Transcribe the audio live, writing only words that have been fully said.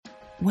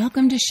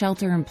Welcome to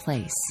Shelter in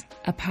Place,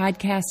 a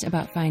podcast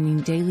about finding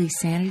daily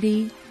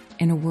sanity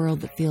in a world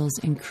that feels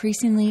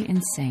increasingly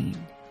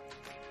insane.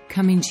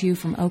 Coming to you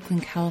from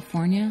Oakland,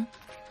 California,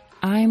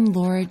 I'm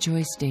Laura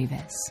Joyce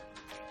Davis.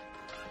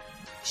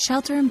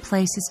 Shelter in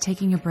Place is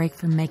taking a break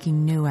from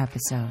making new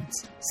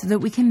episodes so that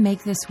we can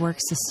make this work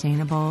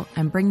sustainable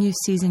and bring you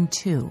Season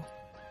 2.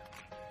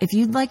 If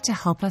you'd like to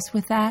help us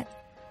with that,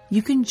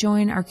 you can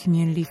join our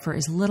community for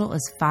as little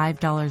as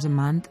 $5 a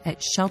month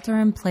at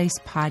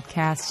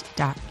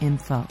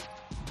shelterinplacepodcast.info.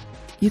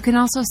 You can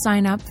also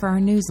sign up for our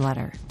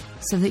newsletter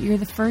so that you're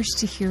the first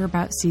to hear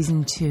about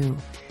Season 2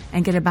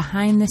 and get a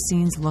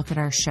behind-the-scenes look at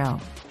our show.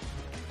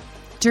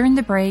 During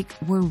the break,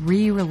 we're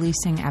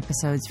re-releasing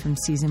episodes from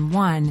Season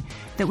 1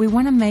 that we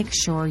want to make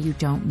sure you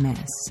don't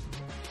miss.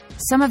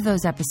 Some of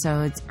those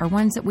episodes are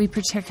ones that we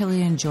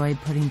particularly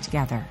enjoyed putting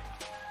together.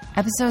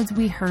 Episodes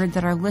we heard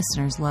that our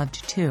listeners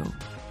loved too.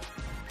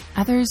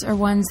 Others are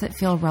ones that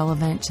feel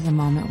relevant to the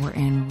moment we're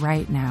in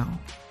right now.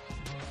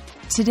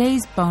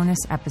 Today's bonus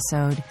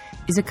episode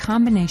is a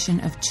combination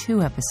of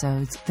two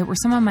episodes that were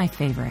some of my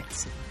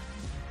favorites.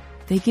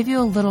 They give you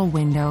a little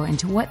window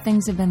into what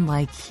things have been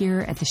like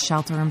here at the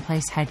Shelter in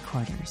Place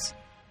headquarters.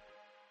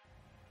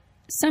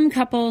 Some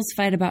couples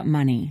fight about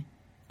money,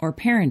 or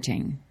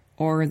parenting,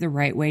 or the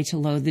right way to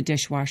load the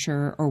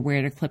dishwasher, or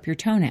where to clip your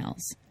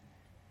toenails.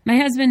 My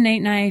husband Nate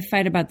and I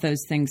fight about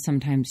those things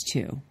sometimes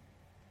too.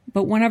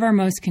 But one of our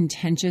most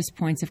contentious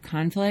points of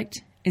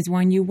conflict is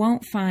one you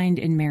won't find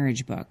in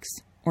marriage books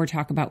or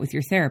talk about with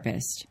your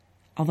therapist,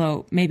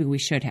 although maybe we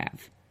should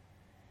have.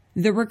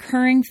 The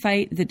recurring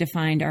fight that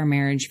defined our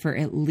marriage for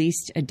at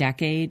least a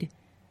decade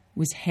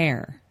was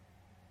hair.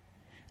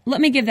 Let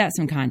me give that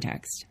some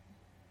context.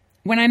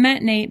 When I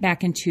met Nate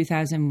back in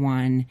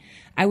 2001,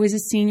 I was a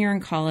senior in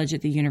college at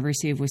the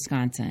University of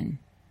Wisconsin.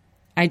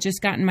 I'd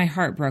just gotten my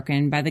heart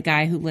broken by the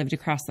guy who lived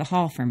across the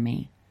hall from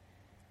me.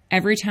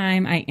 Every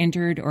time I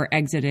entered or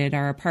exited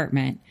our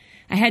apartment,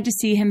 I had to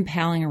see him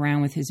palling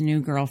around with his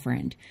new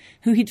girlfriend,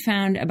 who he'd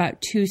found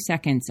about 2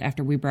 seconds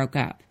after we broke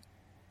up.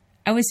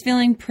 I was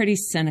feeling pretty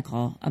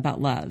cynical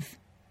about love.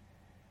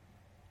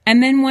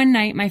 And then one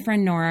night, my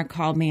friend Nora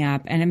called me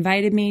up and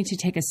invited me to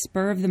take a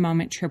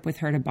spur-of-the-moment trip with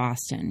her to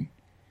Boston.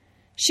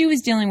 She was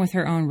dealing with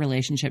her own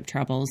relationship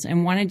troubles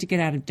and wanted to get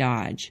out of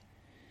Dodge.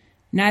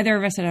 Neither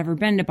of us had ever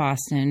been to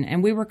Boston,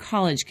 and we were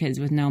college kids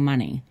with no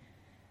money.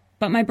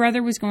 But my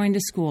brother was going to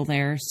school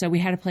there, so we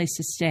had a place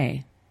to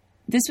stay.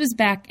 This was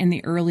back in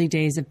the early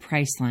days of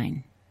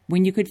Priceline,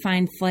 when you could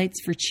find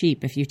flights for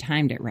cheap if you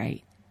timed it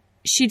right.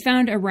 She'd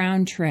found a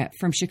round trip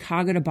from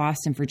Chicago to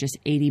Boston for just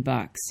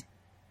 $80,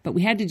 but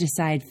we had to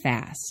decide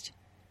fast.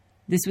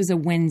 This was a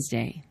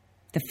Wednesday.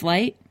 The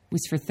flight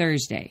was for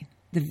Thursday,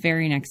 the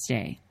very next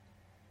day.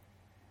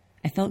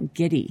 I felt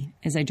giddy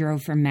as I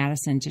drove from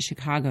Madison to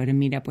Chicago to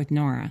meet up with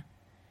Nora.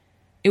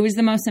 It was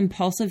the most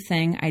impulsive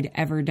thing I'd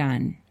ever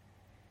done.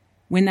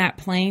 When that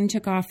plane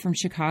took off from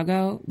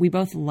Chicago, we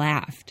both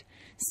laughed,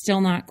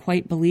 still not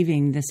quite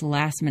believing this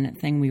last-minute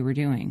thing we were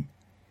doing.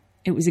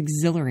 It was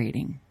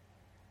exhilarating.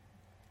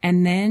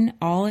 And then,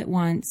 all at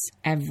once,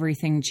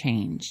 everything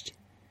changed.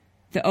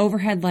 The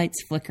overhead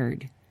lights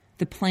flickered.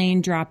 The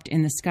plane dropped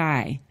in the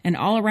sky, and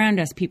all around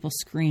us, people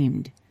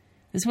screamed.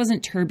 This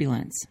wasn't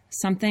turbulence.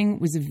 Something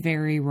was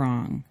very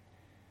wrong.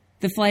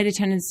 The flight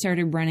attendants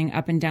started running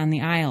up and down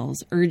the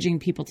aisles, urging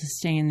people to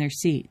stay in their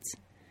seats.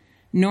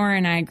 Nora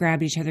and I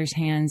grabbed each other's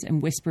hands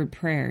and whispered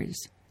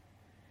prayers.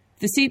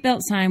 The seatbelt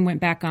sign went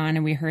back on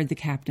and we heard the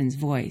captain's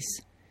voice.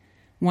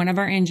 One of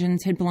our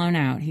engines had blown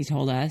out, he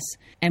told us,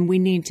 and we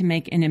need to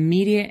make an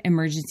immediate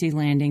emergency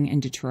landing in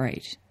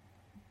Detroit.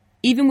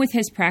 Even with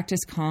his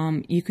practice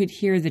calm, you could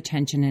hear the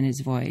tension in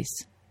his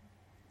voice.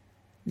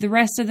 The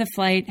rest of the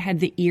flight had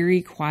the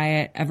eerie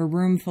quiet of a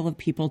room full of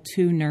people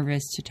too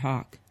nervous to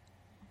talk.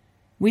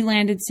 We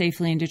landed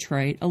safely in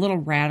Detroit, a little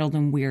rattled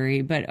and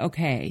weary, but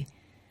okay.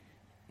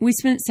 We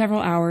spent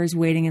several hours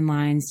waiting in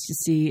lines to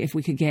see if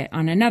we could get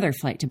on another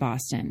flight to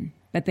Boston,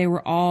 but they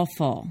were all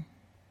full.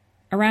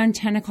 Around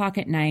 10 o'clock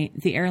at night,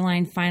 the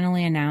airline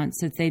finally announced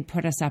that they'd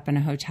put us up in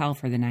a hotel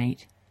for the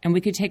night, and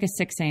we could take a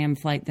 6 a.m.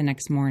 flight the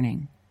next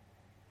morning.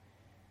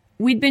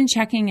 We'd been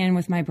checking in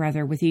with my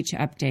brother with each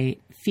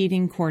update,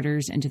 feeding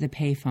quarters into the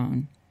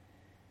payphone.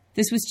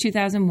 This was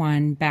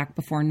 2001, back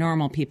before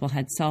normal people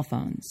had cell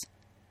phones.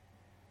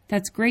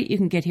 "That's great you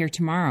can get here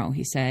tomorrow,"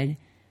 he said,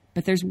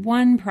 "but there's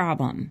one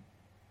problem.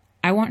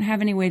 I won't have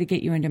any way to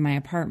get you into my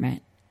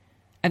apartment.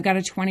 I've got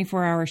a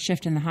 24-hour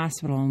shift in the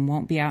hospital and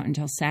won't be out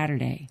until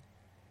Saturday."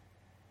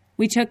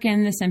 We took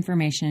in this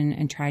information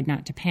and tried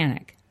not to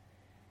panic.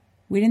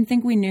 We didn't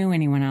think we knew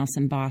anyone else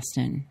in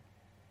Boston.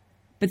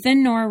 But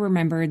then Nora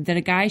remembered that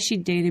a guy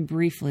she'd dated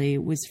briefly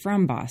was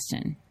from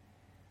Boston.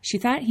 She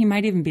thought he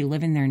might even be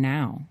living there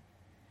now.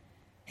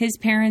 His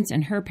parents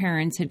and her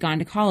parents had gone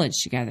to college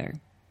together,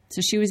 so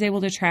she was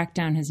able to track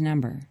down his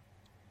number.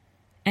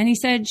 And he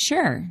said,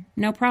 sure,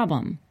 no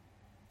problem.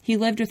 He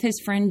lived with his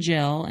friend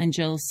Jill and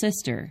Jill's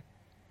sister.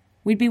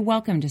 We'd be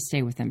welcome to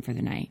stay with them for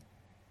the night.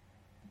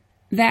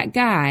 That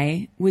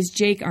guy was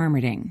Jake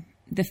Armerding,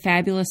 the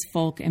fabulous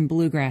folk and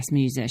bluegrass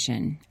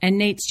musician, and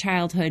Nate's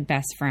childhood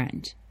best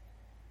friend.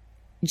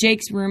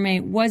 Jake's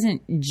roommate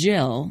wasn't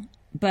Jill,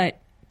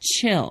 but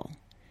Chill,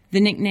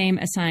 the nickname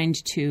assigned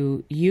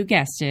to, you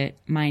guessed it,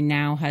 my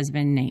now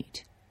husband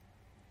Nate.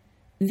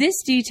 This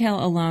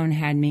detail alone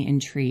had me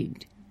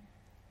intrigued.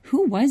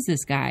 Who was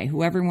this guy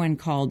who everyone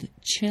called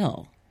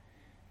Chill?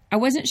 I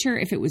wasn't sure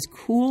if it was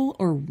cool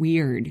or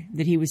weird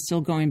that he was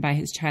still going by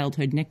his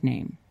childhood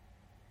nickname.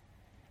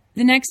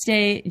 The next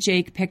day,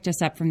 Jake picked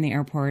us up from the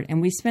airport, and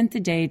we spent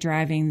the day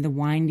driving the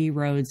windy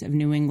roads of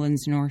New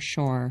England's North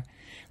Shore,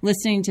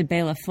 listening to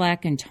Bela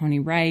Fleck and Tony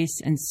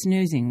Rice and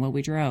snoozing while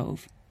we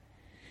drove.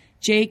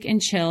 Jake and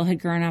Chill had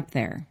grown up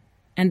there,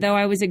 and though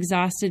I was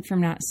exhausted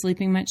from not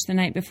sleeping much the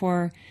night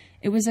before,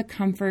 it was a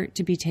comfort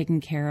to be taken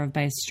care of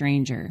by a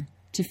stranger,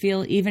 to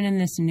feel even in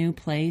this new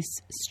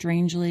place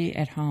strangely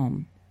at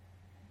home.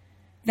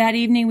 That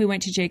evening we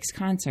went to Jake's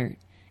concert,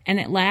 and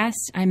at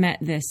last I met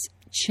this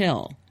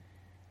Chill.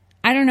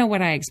 I don't know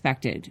what I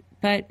expected,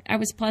 but I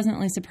was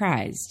pleasantly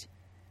surprised.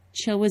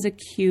 Chill was a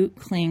cute,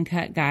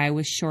 clean-cut guy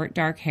with short,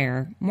 dark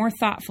hair, more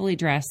thoughtfully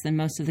dressed than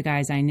most of the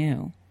guys I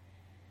knew.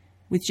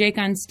 With Jake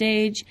on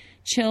stage,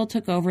 Chill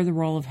took over the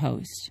role of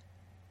host.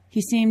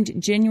 He seemed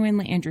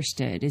genuinely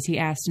interested as he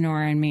asked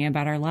Nora and me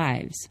about our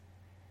lives.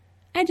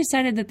 I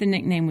decided that the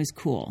nickname was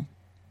cool.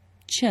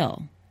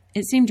 Chill.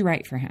 It seemed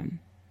right for him.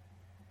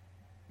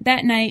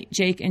 That night,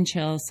 Jake and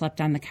Chill slept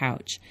on the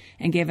couch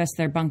and gave us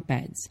their bunk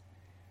beds.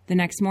 The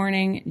next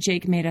morning,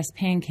 Jake made us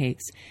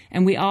pancakes,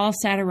 and we all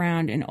sat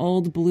around an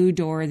old blue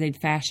door they'd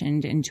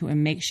fashioned into a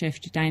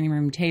makeshift dining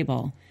room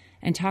table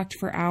and talked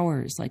for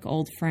hours like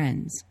old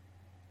friends.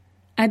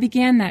 I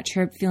began that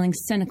trip feeling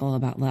cynical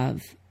about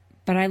love,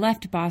 but I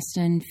left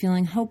Boston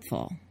feeling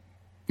hopeful.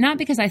 Not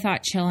because I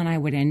thought Chill and I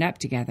would end up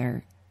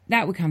together.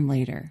 That would come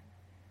later.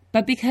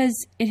 But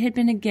because it had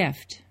been a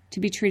gift to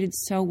be treated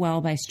so well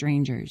by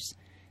strangers,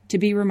 to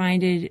be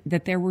reminded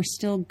that there were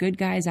still good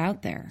guys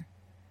out there.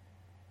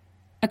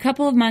 A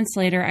couple of months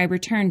later, I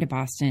returned to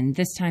Boston,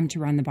 this time to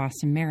run the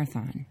Boston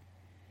Marathon.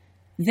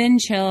 Then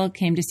Chill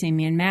came to see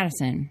me in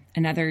Madison,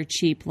 another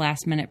cheap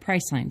last-minute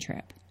Priceline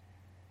trip.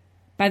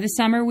 By the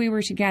summer, we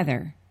were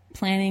together,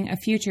 planning a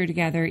future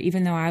together,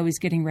 even though I was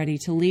getting ready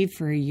to leave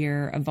for a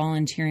year of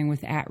volunteering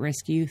with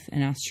at-risk youth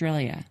in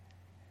Australia.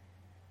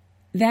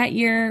 That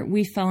year,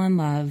 we fell in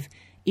love,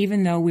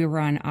 even though we were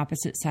on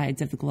opposite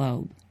sides of the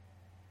globe.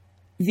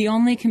 The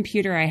only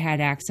computer I had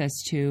access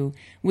to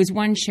was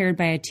one shared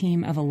by a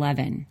team of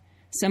 11,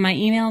 so my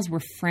emails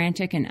were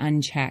frantic and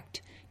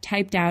unchecked,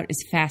 typed out as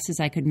fast as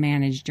I could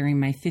manage during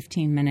my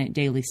 15-minute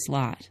daily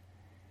slot.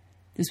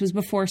 This was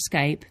before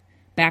Skype,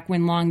 back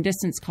when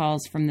long-distance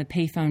calls from the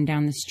payphone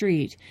down the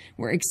street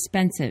were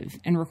expensive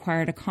and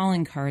required a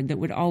calling card that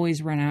would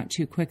always run out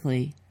too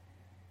quickly.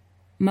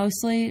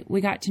 Mostly, we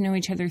got to know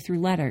each other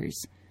through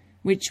letters,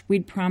 which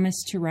we'd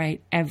promised to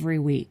write every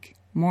week,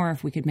 more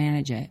if we could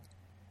manage it.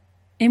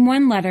 In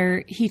one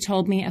letter, he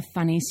told me a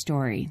funny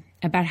story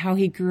about how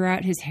he grew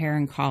out his hair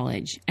in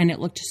college, and it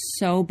looked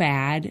so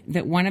bad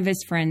that one of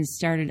his friends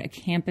started a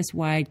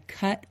campus-wide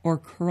cut or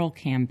curl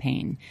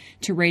campaign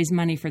to raise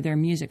money for their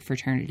music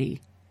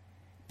fraternity.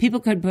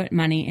 People could put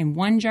money in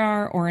one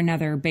jar or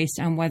another based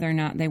on whether or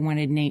not they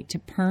wanted Nate to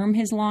perm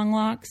his long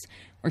locks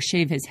or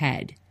shave his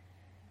head.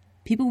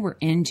 People were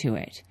into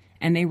it,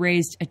 and they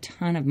raised a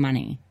ton of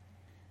money.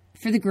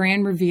 For the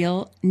grand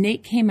reveal,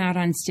 Nate came out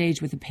on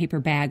stage with a paper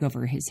bag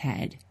over his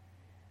head.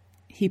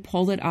 He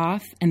pulled it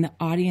off, and the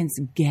audience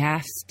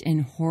gasped in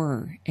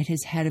horror at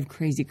his head of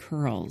crazy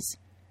curls.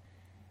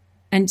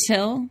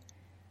 Until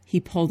he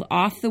pulled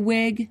off the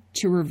wig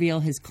to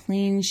reveal his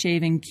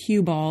clean-shaven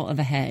cue ball of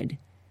a head.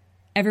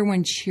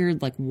 Everyone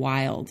cheered like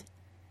wild.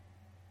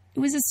 It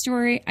was a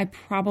story I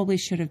probably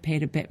should have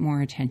paid a bit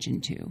more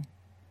attention to.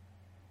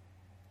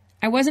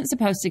 I wasn't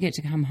supposed to get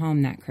to come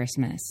home that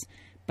Christmas,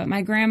 but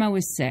my grandma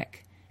was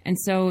sick, and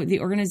so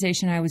the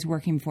organization I was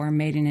working for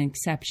made an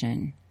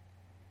exception.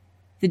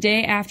 The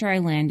day after I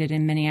landed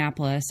in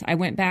Minneapolis, I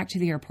went back to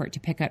the airport to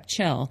pick up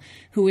Chill,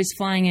 who was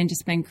flying in to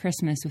spend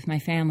Christmas with my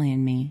family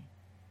and me.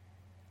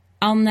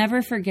 I'll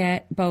never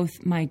forget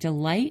both my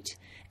delight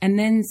and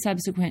then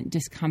subsequent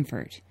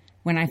discomfort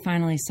when I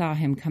finally saw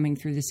him coming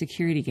through the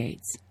security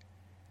gates.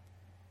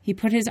 He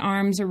put his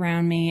arms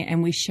around me,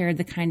 and we shared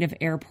the kind of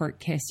airport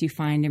kiss you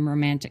find in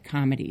romantic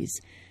comedies.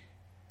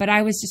 But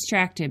I was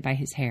distracted by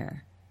his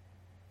hair.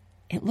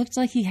 It looked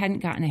like he hadn't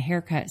gotten a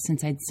haircut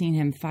since I'd seen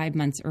him 5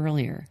 months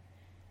earlier.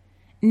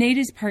 Nate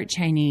is part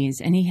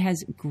Chinese, and he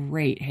has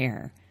great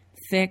hair,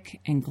 thick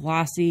and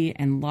glossy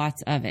and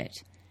lots of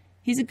it.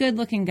 He's a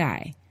good-looking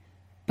guy,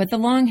 but the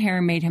long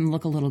hair made him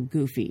look a little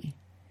goofy.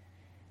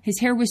 His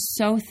hair was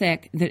so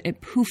thick that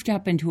it poofed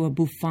up into a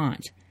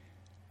bouffant,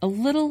 a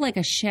little like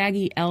a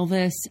shaggy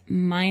Elvis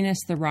minus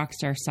the rock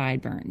star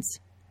sideburns.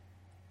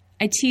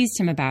 I teased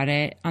him about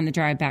it on the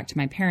drive back to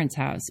my parents'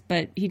 house,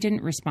 but he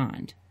didn't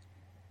respond.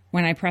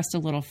 When I pressed a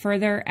little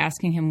further,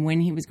 asking him when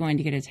he was going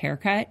to get his hair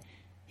cut,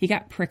 he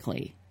got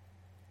prickly.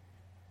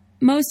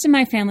 Most of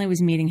my family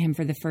was meeting him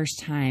for the first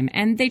time,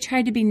 and they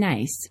tried to be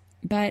nice,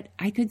 but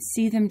I could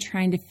see them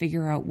trying to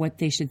figure out what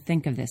they should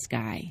think of this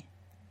guy.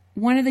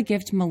 One of the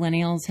gifts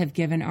millennials have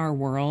given our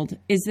world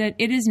is that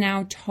it is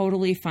now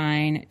totally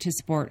fine to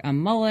sport a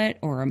mullet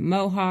or a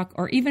mohawk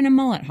or even a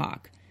mullet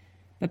hawk.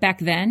 But back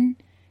then,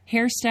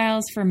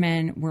 hairstyles for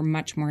men were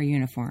much more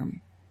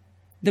uniform.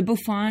 The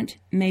bouffant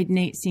made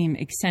Nate seem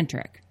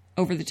eccentric,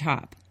 over the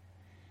top.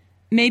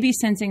 Maybe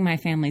sensing my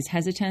family's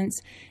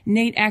hesitance,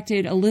 Nate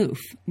acted aloof,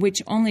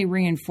 which only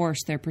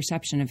reinforced their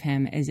perception of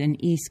him as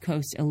an East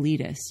Coast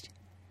elitist.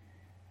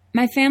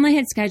 My family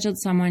had scheduled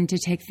someone to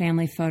take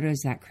family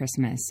photos that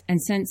Christmas,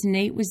 and since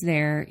Nate was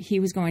there,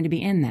 he was going to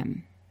be in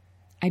them.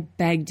 I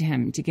begged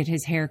him to get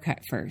his hair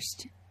cut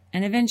first,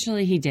 and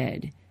eventually he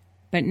did,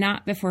 but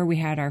not before we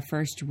had our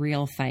first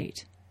real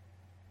fight.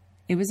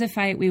 It was a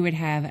fight we would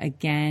have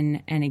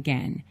again and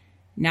again,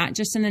 not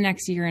just in the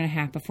next year and a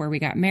half before we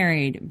got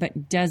married,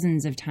 but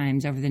dozens of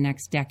times over the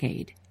next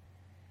decade.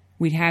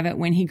 We'd have it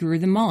when he grew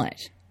the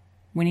mullet,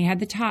 when he had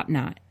the top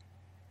knot,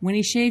 when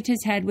he shaved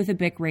his head with a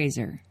Bic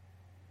razor.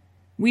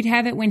 We'd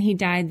have it when he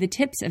dyed the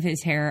tips of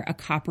his hair a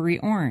coppery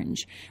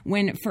orange,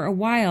 when for a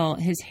while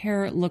his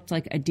hair looked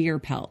like a deer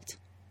pelt.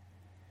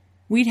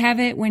 We'd have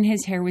it when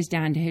his hair was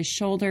down to his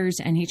shoulders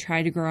and he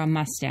tried to grow a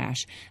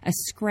mustache, a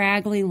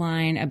scraggly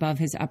line above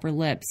his upper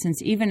lip,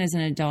 since even as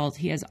an adult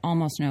he has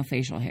almost no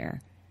facial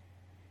hair.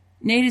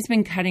 Nate has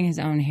been cutting his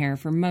own hair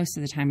for most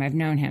of the time I've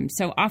known him,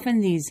 so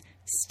often these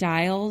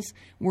styles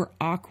were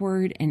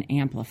awkward and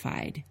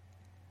amplified.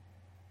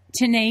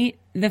 To Nate,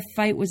 the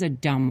fight was a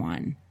dumb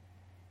one.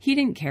 He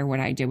didn't care what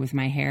I did with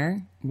my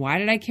hair. Why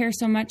did I care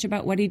so much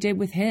about what he did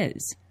with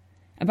his?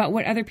 About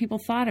what other people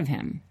thought of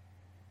him?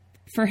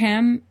 For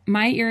him,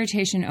 my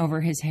irritation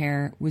over his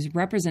hair was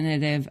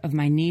representative of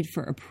my need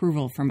for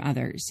approval from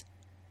others.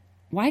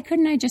 Why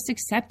couldn't I just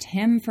accept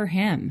him for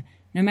him,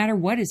 no matter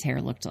what his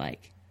hair looked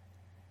like?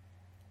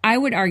 I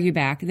would argue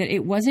back that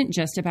it wasn't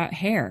just about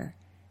hair.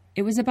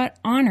 It was about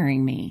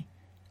honoring me.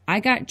 I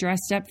got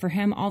dressed up for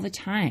him all the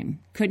time.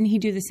 Couldn't he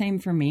do the same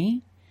for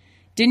me?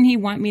 Didn't he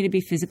want me to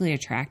be physically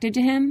attracted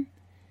to him?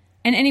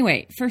 And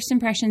anyway, first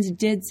impressions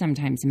did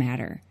sometimes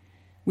matter.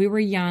 We were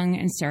young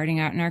and starting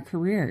out in our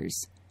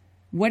careers.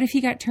 What if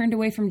he got turned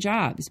away from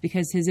jobs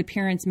because his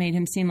appearance made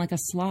him seem like a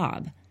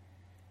slob?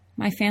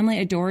 My family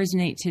adores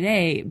Nate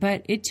today,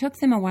 but it took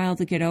them a while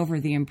to get over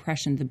the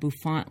impression the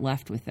bouffant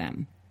left with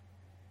them.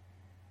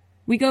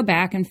 We go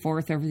back and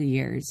forth over the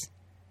years.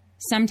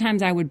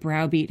 Sometimes I would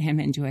browbeat him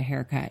into a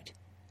haircut.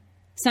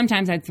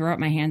 Sometimes I'd throw up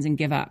my hands and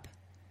give up.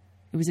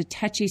 It was a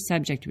touchy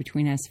subject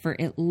between us for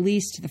at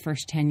least the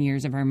first 10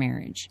 years of our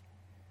marriage.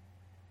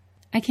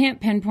 I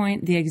can't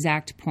pinpoint the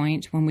exact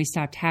point when we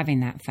stopped having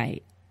that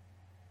fight.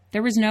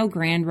 There was no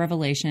grand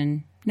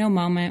revelation, no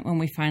moment when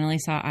we finally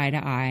saw eye to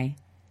eye.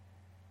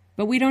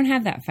 But we don't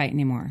have that fight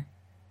anymore.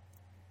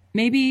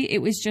 Maybe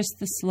it was just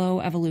the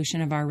slow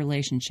evolution of our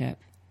relationship,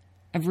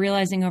 of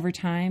realizing over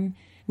time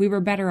we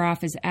were better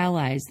off as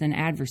allies than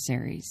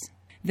adversaries,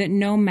 that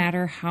no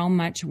matter how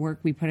much work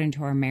we put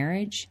into our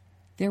marriage,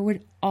 there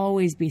would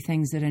always be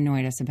things that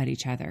annoyed us about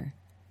each other.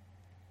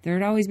 There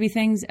would always be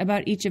things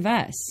about each of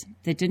us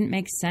that didn't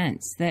make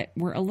sense, that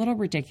were a little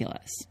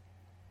ridiculous.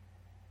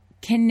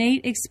 Can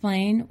Nate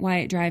explain why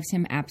it drives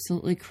him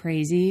absolutely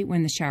crazy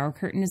when the shower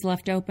curtain is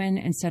left open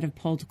instead of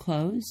pulled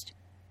closed?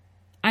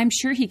 I'm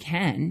sure he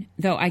can,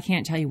 though I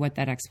can't tell you what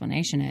that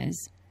explanation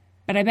is,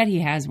 but I bet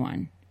he has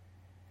one.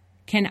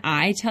 Can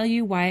I tell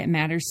you why it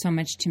matters so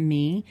much to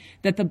me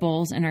that the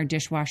bowls in our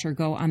dishwasher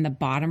go on the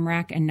bottom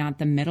rack and not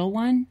the middle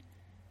one?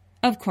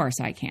 Of course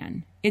I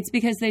can. It's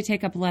because they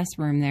take up less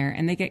room there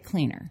and they get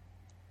cleaner.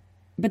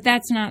 But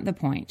that's not the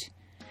point.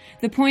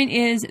 The point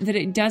is that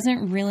it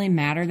doesn't really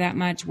matter that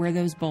much where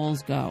those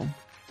bowls go,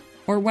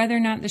 or whether or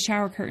not the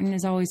shower curtain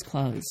is always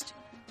closed,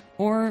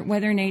 or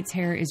whether Nate's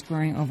hair is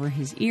growing over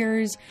his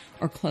ears,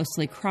 or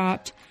closely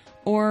cropped,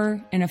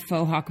 or in a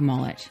faux hawk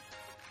mullet.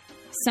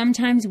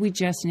 Sometimes we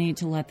just need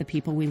to let the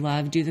people we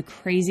love do the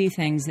crazy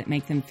things that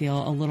make them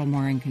feel a little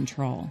more in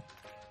control.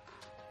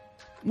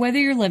 Whether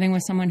you're living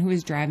with someone who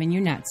is driving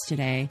you nuts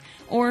today,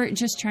 or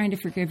just trying to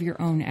forgive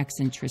your own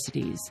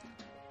eccentricities,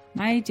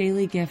 my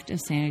daily gift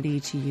of sanity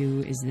to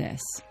you is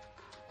this.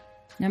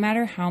 No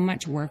matter how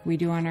much work we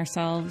do on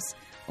ourselves,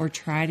 or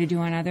try to do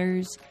on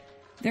others,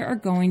 there are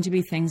going to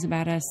be things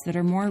about us that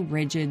are more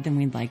rigid than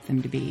we'd like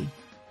them to be,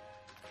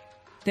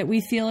 that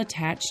we feel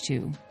attached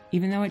to,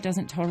 even though it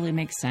doesn't totally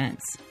make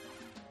sense.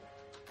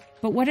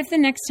 But what if the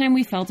next time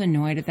we felt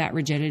annoyed at that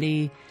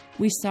rigidity,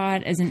 we saw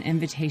it as an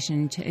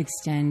invitation to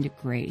extend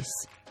grace?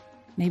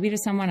 Maybe to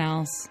someone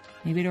else,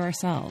 maybe to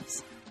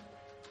ourselves.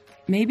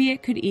 Maybe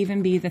it could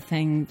even be the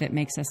thing that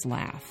makes us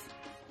laugh.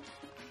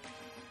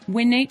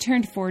 When Nate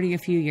turned 40 a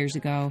few years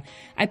ago,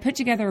 I put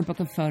together a book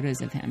of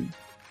photos of him.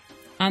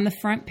 On the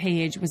front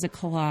page was a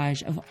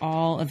collage of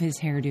all of his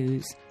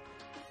hairdos.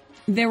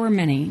 There were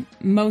many,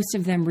 most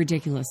of them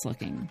ridiculous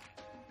looking.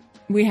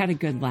 We had a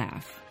good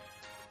laugh.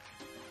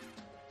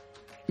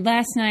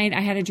 Last night,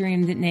 I had a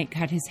dream that Nate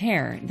cut his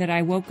hair, that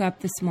I woke up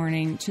this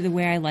morning to the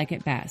way I like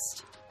it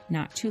best.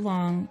 Not too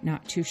long,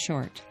 not too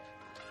short.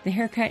 The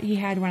haircut he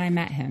had when I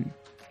met him.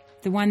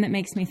 The one that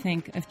makes me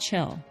think of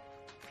Chill.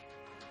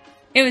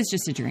 It was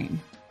just a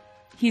dream.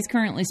 He's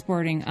currently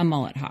sporting a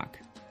mullet hawk.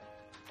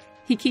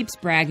 He keeps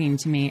bragging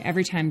to me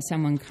every time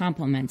someone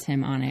compliments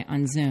him on it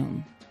on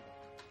Zoom.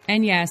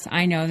 And yes,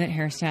 I know that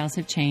hairstyles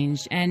have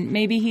changed, and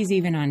maybe he's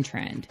even on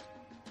trend.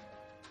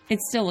 It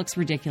still looks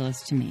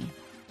ridiculous to me.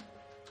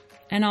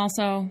 And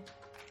also,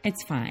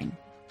 it's fine.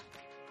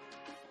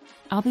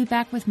 I'll be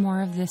back with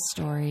more of this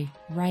story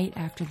right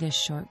after this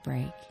short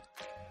break.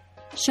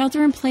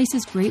 Shelter in Place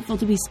is grateful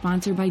to be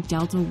sponsored by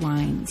Delta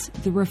Wines,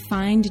 the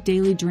refined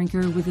daily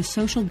drinker with a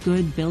social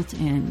good built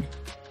in.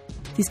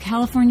 These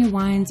California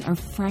wines are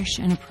fresh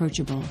and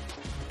approachable,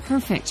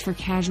 perfect for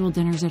casual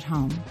dinners at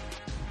home.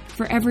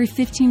 For every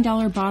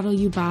 $15 bottle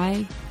you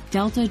buy,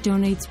 Delta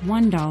donates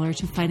 $1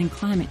 to fighting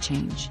climate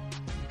change.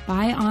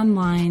 Buy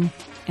online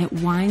at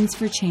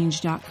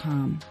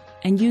winesforchange.com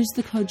and use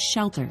the code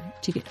SHELTER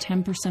to get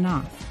 10%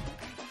 off.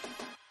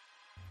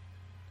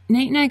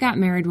 Nate and I got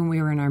married when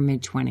we were in our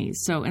mid-20s,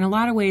 so in a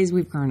lot of ways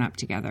we've grown up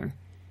together.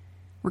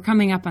 We're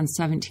coming up on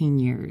 17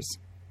 years.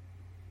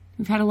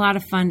 We've had a lot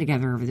of fun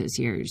together over those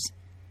years.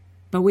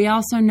 But we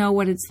also know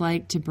what it's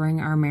like to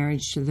bring our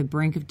marriage to the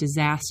brink of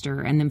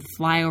disaster and then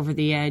fly over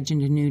the edge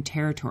into new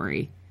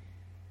territory.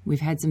 We've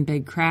had some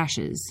big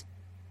crashes.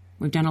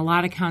 We've done a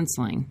lot of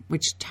counseling,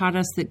 which taught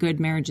us that good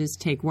marriages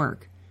take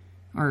work,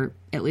 or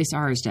at least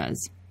ours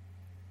does.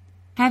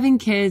 Having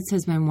kids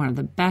has been one of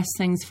the best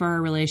things for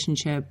our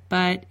relationship,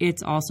 but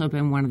it's also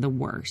been one of the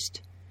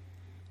worst.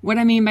 What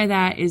I mean by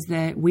that is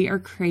that we are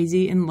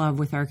crazy in love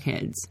with our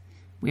kids.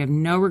 We have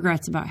no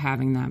regrets about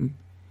having them.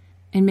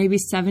 And maybe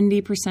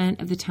 70%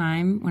 of the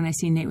time when I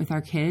see Nate with our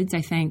kids,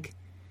 I think,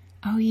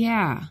 oh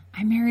yeah,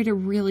 I married a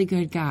really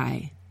good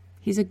guy.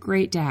 He's a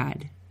great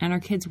dad, and our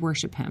kids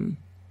worship him.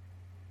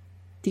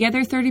 The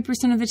other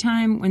 30% of the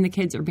time, when the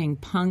kids are being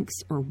punks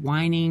or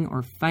whining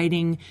or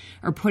fighting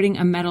or putting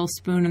a metal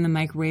spoon in the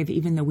microwave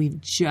even though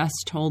we've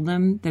just told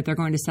them that they're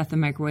going to set the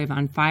microwave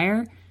on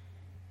fire,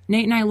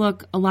 Nate and I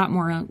look a lot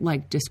more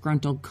like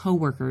disgruntled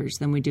coworkers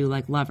than we do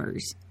like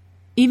lovers.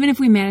 Even if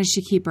we manage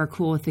to keep our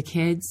cool with the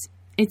kids,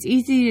 it's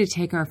easy to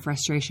take our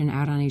frustration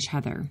out on each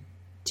other,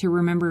 to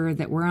remember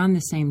that we're on the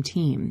same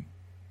team.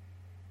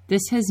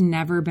 This has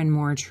never been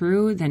more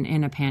true than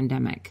in a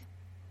pandemic.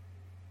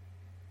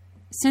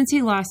 Since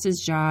he lost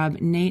his job,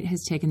 Nate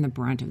has taken the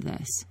brunt of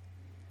this.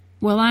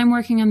 While I'm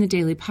working on the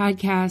daily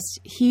podcast,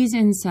 he's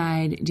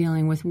inside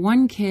dealing with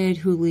one kid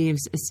who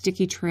leaves a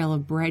sticky trail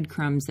of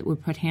breadcrumbs that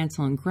would put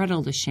Hansel and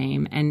Gretel to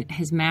shame and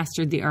has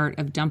mastered the art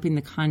of dumping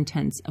the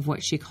contents of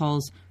what she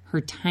calls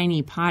her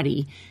tiny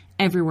potty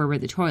everywhere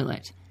with the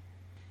toilet.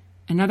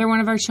 Another one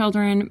of our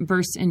children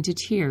bursts into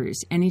tears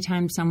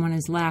anytime someone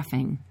is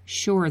laughing,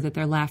 sure that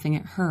they're laughing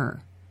at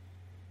her.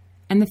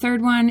 And the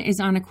third one is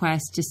on a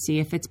quest to see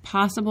if it's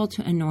possible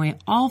to annoy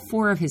all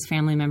 4 of his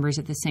family members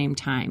at the same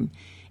time,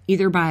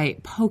 either by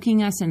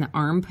poking us in the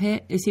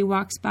armpit as he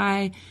walks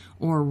by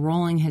or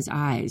rolling his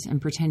eyes and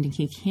pretending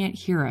he can't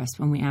hear us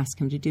when we ask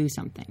him to do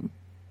something.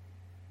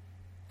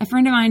 A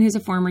friend of mine who's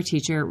a former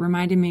teacher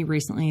reminded me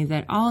recently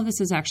that all of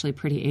this is actually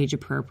pretty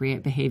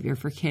age-appropriate behavior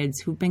for kids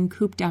who've been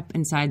cooped up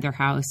inside their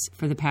house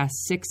for the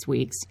past 6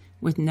 weeks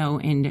with no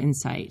end in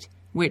sight,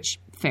 which,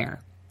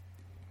 fair.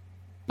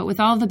 But with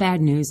all the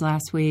bad news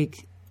last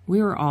week,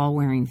 we were all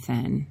wearing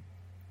thin.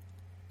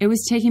 It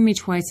was taking me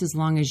twice as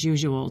long as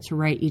usual to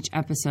write each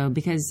episode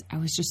because I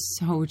was just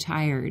so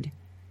tired.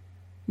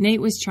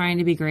 Nate was trying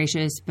to be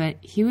gracious, but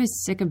he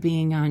was sick of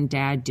being on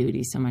dad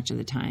duty so much of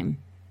the time.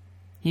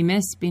 He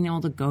missed being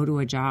able to go to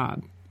a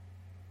job.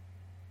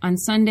 On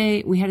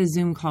Sunday, we had a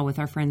Zoom call with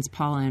our friends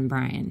Paula and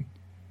Brian.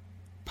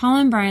 Paula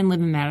and Brian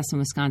live in Madison,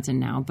 Wisconsin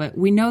now, but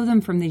we know them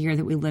from the year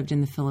that we lived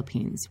in the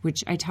Philippines,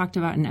 which I talked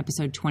about in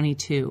episode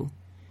 22.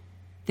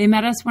 They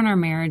met us when our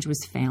marriage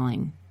was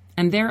failing,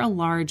 and they're a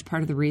large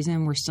part of the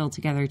reason we're still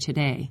together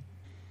today.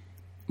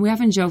 We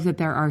often joke that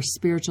they're our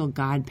spiritual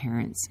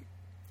godparents.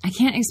 I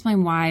can't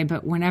explain why,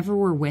 but whenever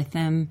we're with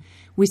them,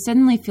 we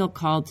suddenly feel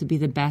called to be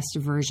the best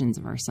versions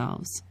of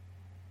ourselves.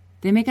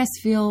 They make us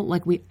feel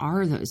like we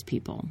are those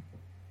people.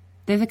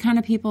 They're the kind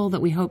of people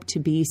that we hope to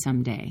be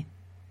someday.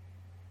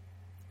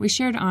 We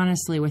shared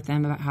honestly with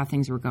them about how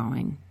things were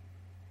going.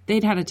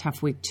 They'd had a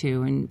tough week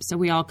too, and so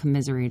we all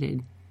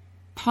commiserated.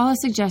 Paula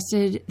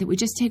suggested that we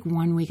just take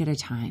 1 week at a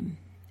time,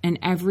 and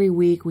every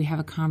week we have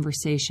a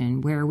conversation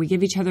where we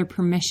give each other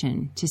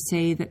permission to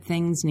say that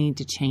things need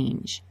to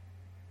change.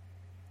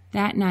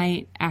 That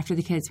night, after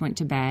the kids went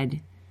to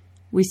bed,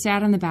 we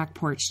sat on the back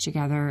porch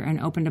together and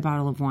opened a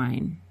bottle of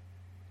wine.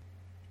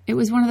 It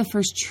was one of the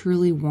first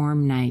truly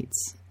warm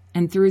nights,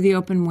 and through the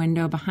open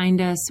window behind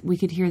us, we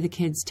could hear the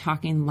kids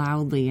talking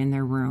loudly in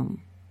their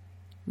room.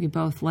 We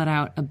both let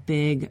out a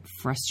big,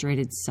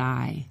 frustrated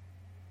sigh.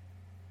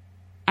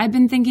 I've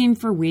been thinking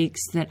for weeks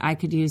that I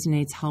could use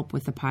Nate's help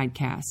with the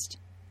podcast.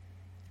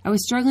 I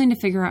was struggling to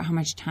figure out how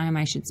much time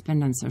I should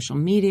spend on social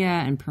media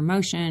and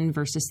promotion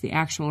versus the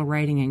actual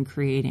writing and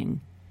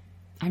creating.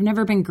 I've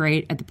never been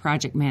great at the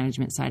project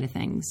management side of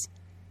things.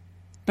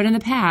 But in the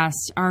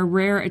past, our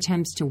rare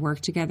attempts to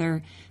work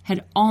together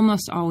had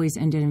almost always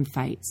ended in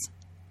fights.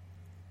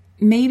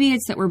 Maybe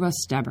it's that we're both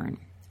stubborn,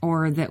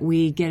 or that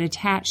we get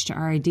attached to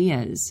our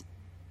ideas.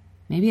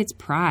 Maybe it's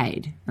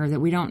pride, or that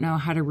we don't know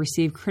how to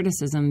receive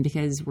criticism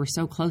because we're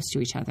so close to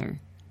each other.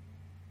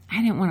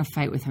 I didn't want to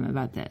fight with him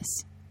about this.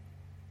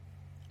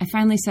 I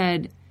finally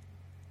said,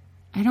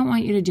 I don't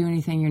want you to do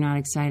anything you're not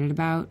excited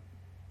about,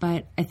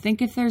 but I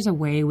think if there's a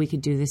way we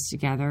could do this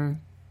together,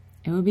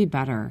 it would be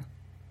better.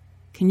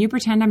 Can you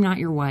pretend I'm not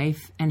your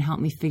wife and help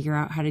me figure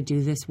out how to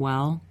do this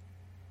well?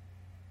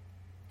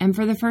 And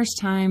for the first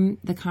time,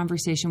 the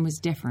conversation was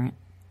different.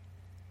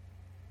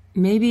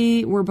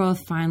 Maybe we're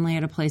both finally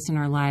at a place in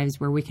our lives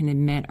where we can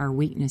admit our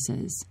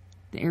weaknesses,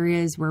 the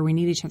areas where we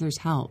need each other's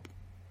help.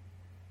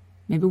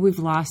 Maybe we've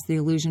lost the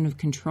illusion of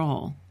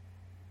control.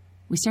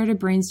 We started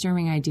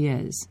brainstorming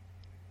ideas,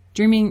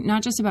 dreaming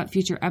not just about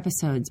future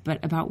episodes,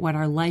 but about what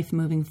our life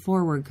moving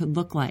forward could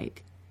look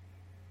like.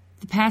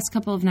 The past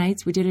couple of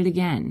nights, we did it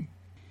again.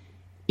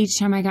 Each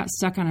time I got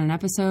stuck on an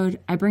episode,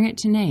 I bring it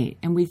to Nate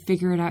and we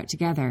figure it out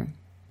together.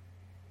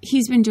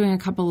 He's been doing a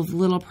couple of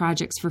little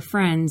projects for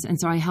friends, and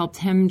so I helped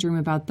him dream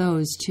about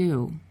those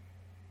too.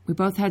 We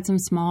both had some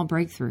small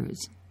breakthroughs.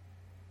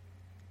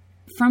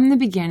 From the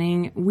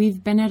beginning,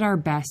 we've been at our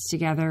best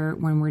together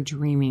when we're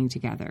dreaming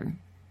together.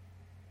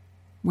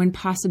 When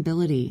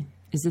possibility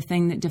is the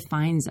thing that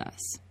defines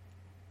us.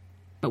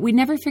 But we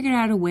never figured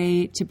out a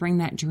way to bring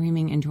that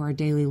dreaming into our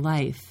daily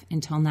life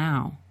until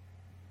now.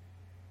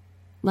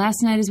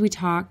 Last night as we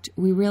talked,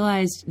 we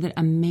realized that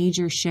a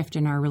major shift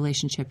in our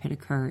relationship had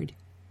occurred.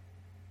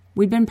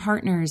 We'd been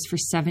partners for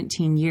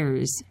 17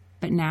 years,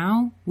 but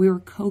now we were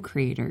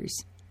co-creators.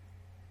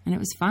 And it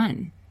was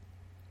fun.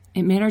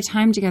 It made our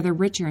time together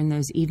richer in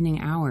those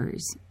evening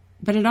hours,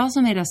 but it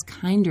also made us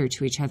kinder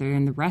to each other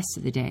in the rest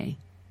of the day.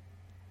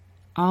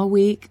 All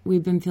week,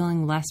 we've been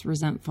feeling less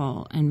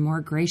resentful and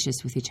more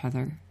gracious with each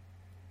other.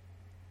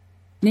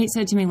 Nate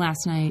said to me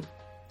last night,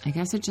 I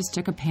guess it just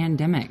took a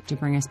pandemic to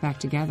bring us back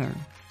together.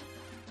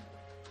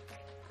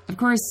 Of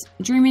course,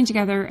 dreaming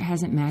together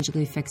hasn't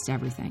magically fixed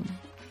everything.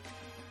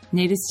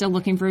 Nate is still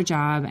looking for a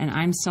job, and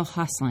I'm still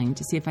hustling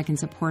to see if I can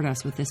support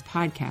us with this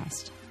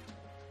podcast.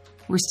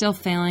 We're still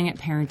failing at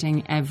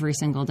parenting every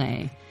single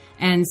day,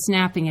 and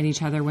snapping at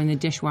each other when the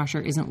dishwasher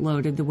isn't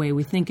loaded the way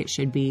we think it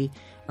should be,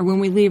 or when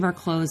we leave our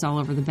clothes all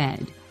over the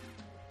bed.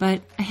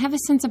 But I have a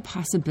sense of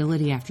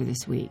possibility after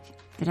this week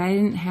that I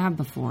didn't have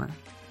before.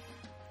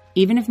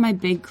 Even if my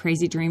big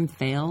crazy dream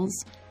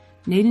fails,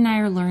 Nate and I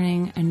are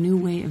learning a new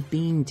way of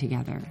being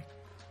together.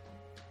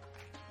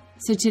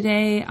 So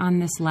today, on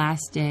this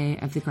last day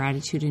of the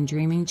Gratitude and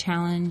Dreaming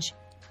Challenge,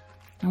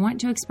 I want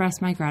to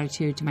express my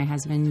gratitude to my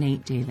husband,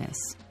 Nate Davis,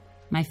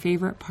 my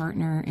favorite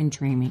partner in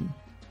dreaming.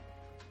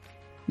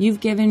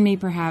 You've given me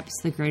perhaps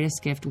the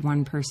greatest gift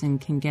one person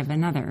can give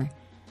another,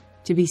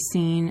 to be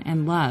seen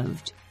and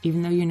loved,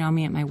 even though you know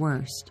me at my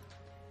worst.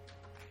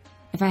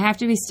 If I have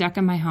to be stuck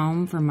in my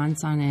home for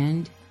months on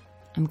end,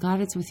 I'm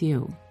glad it's with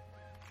you.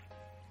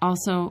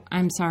 Also,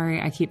 I'm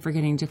sorry I keep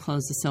forgetting to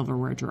close the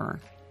silverware drawer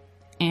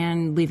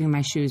and leaving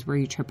my shoes where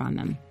you trip on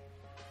them.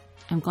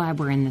 I'm glad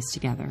we're in this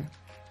together.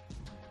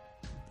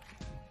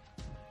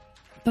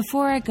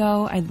 Before I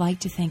go, I'd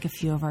like to thank a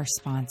few of our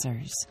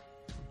sponsors.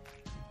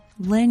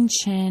 Lynn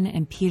Chin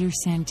and Peter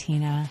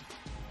Santina.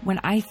 When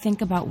I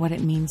think about what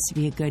it means to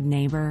be a good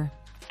neighbor,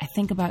 I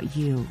think about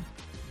you.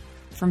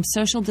 From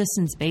social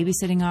distance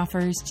babysitting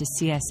offers to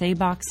CSA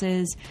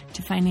boxes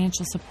to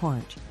financial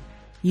support,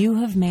 you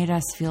have made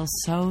us feel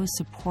so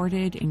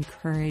supported,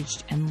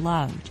 encouraged, and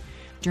loved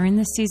during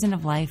this season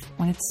of life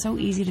when it's so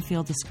easy to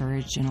feel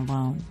discouraged and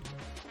alone.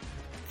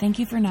 Thank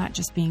you for not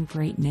just being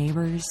great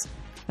neighbors,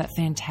 but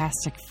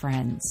fantastic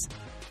friends.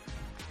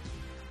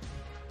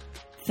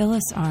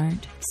 Phyllis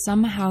Arndt,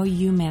 somehow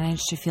you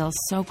manage to feel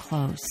so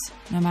close,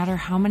 no matter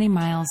how many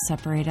miles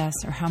separate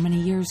us or how many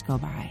years go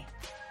by.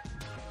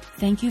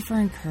 Thank you for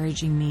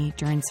encouraging me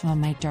during some of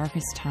my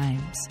darkest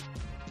times,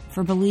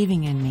 for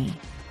believing in me,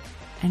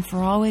 and for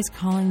always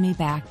calling me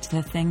back to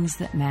the things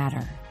that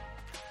matter.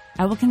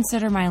 I will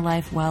consider my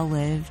life well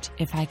lived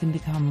if I can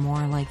become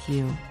more like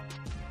you.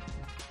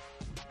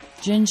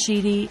 Jen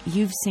Sheedy,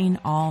 you've seen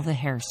all the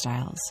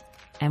hairstyles,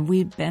 and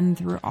we've been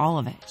through all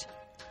of it.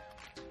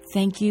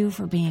 Thank you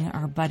for being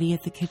our buddy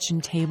at the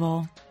kitchen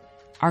table,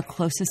 our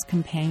closest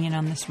companion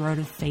on this road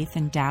of faith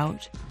and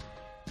doubt,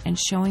 and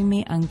showing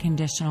me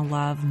unconditional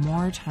love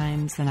more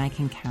times than I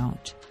can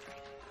count.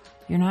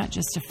 You're not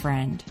just a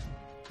friend,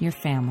 you're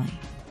family.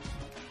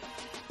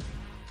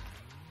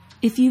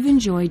 If you've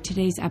enjoyed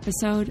today's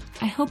episode,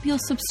 I hope you'll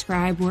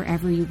subscribe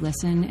wherever you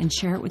listen and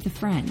share it with a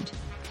friend.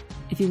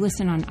 If you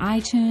listen on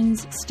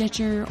iTunes,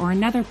 Stitcher, or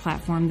another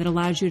platform that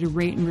allows you to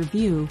rate and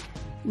review,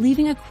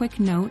 leaving a quick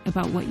note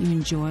about what you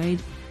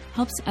enjoyed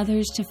helps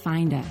others to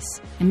find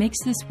us and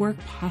makes this work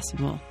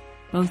possible,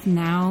 both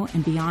now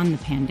and beyond the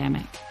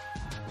pandemic.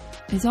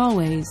 As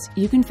always,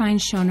 you can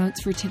find show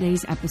notes for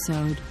today's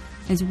episode,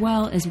 as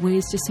well as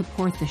ways to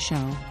support the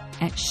show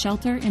at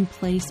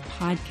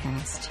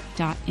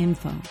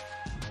shelterinplacepodcast.info.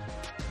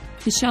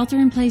 The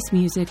Shelter-in-Place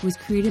music was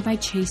created by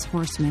Chase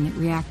Horseman at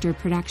Reactor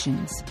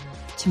Productions.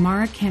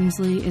 Tamara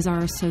Kemsley is our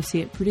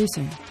associate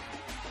producer.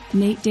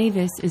 Nate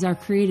Davis is our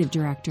creative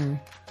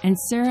director, and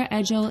Sarah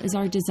Edgell is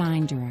our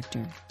design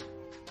director.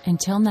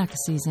 Until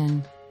next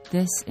season,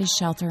 this is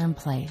Shelter in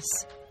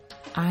Place.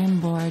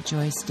 I'm Laura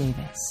Joyce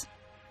Davis.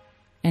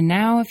 And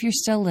now, if you're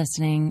still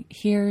listening,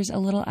 here's a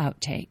little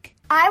outtake.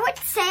 I would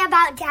say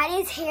about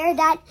Daddy's hair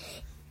that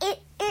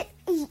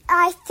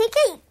I think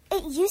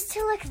it used to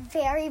look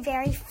very,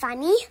 very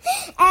funny,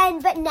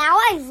 but now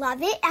I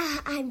love it.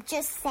 I'm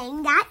just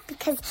saying that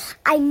because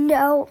I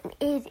know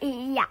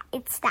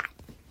it's that.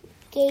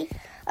 Okay.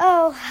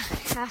 Oh,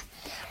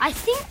 I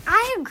think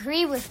I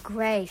agree with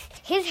Grace.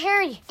 His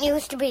hair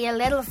used to be a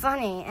little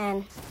funny,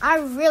 and I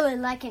really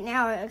like it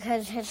now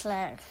because it's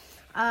like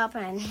up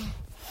and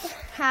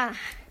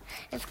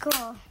it's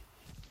cool.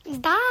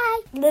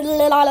 Bye.